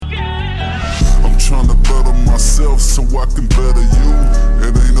myself so I can better you.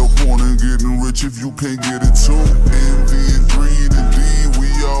 It ain't no point in getting rich if you can't get it too. Envy and greed, indeed, we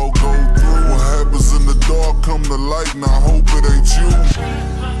all go through. What happens in the dark come to light, and I hope it ain't you.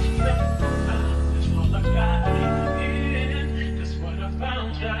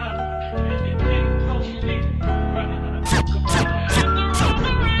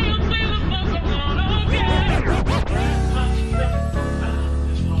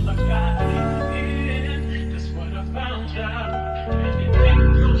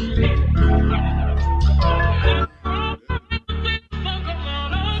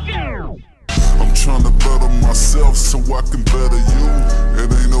 Trying to better myself so I can better you. It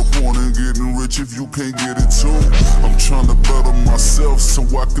ain't no point in getting rich if you can't get it too. I'm trying to better myself so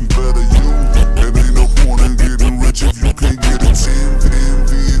I can better you. It ain't no point in getting rich if you can't get it too.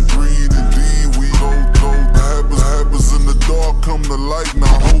 Envy and greed, indeed, we all go. Happens in the dark come to light, and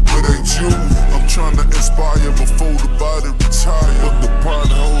I hope it ain't you. I'm trying to inspire before the body retire, but the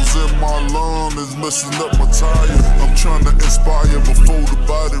potholes in my lung is messing up my tire. I'm trying to inspire before the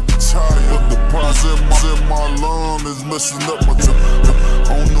body retire, but the potholes in my lung is messing up my tire.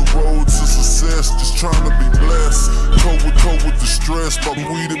 On the road to success, just trying to be blessed. Cope with the stress by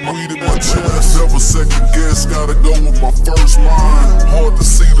weed in my chest. Never second guess, gotta go with my first mind. Hard to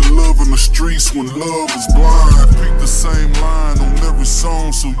see the love in the streets when love is blind. Repeat the same line on every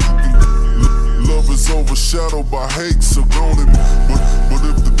song so you can. Love is overshadowed by hate, so don't it. But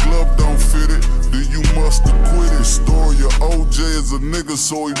if the glove don't fit it, then you must have quit it. Story of OJ is a nigga,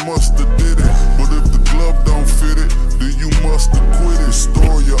 so he must have did it. But if the glove don't fit it, then you must have quit it.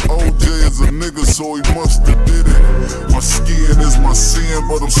 Story of OJ is a nigga, so he must have did it. My skin is my sin,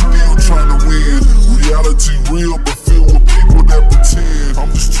 but I'm still trying to win. Reality real, but filled with people that pretend.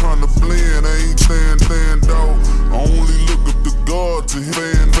 I'm just trying to blend, I ain't stand out. I only look up to God to hit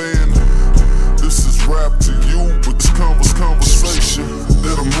fan. This is rap to you, but this conversation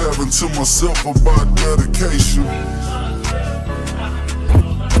that I'm having to myself about dedication.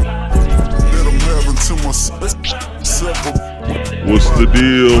 That I'm having to myself. What's the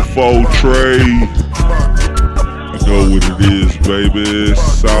deal, Trey? You know what it is, baby.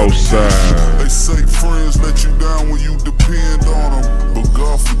 Southside. They say friends let you down when you depend on them, but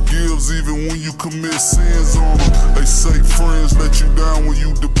God forgives even when you commit sins on them. They say friends let you down when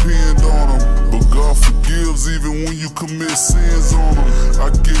you depend on them, but God forgives even when you commit sins on them. I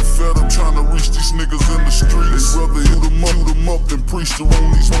get fed up trying to reach these niggas in the streets. They rather hit them up than preach the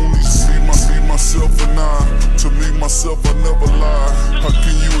only. See myself and I. To me, myself, I never lie. How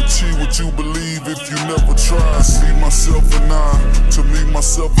can you achieve what you believe if you never try? See myself and I. To me,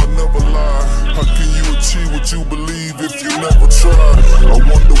 myself, I never lie. How can you achieve what you believe if you never try? I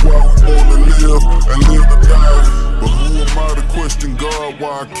wonder why we wanna live and live to die. But who am I to question God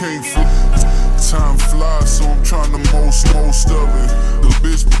why I can't fit? Time flies, so I'm trying to most of it. The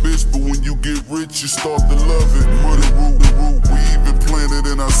bitch, but when you get rich, you start to love it. Muddy root, we even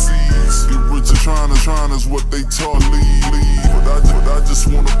planted in our seeds. Get rich and trying is what they taught lead. But I just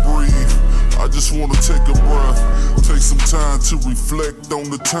wanna breathe. I just wanna take a breath. Take some time to reflect on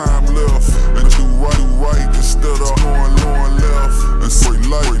the time left. And do right instead of going left. And say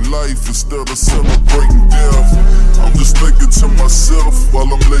life instead of celebrating death. I'm just thinking to myself while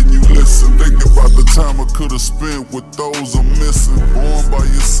I'm letting you listen. Thinking about the time I could've spent with those I'm missing. Born by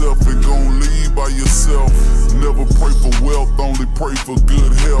yourself and gon' leave by yourself. Never pray for wealth, only pray for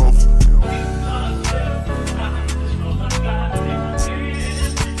good health.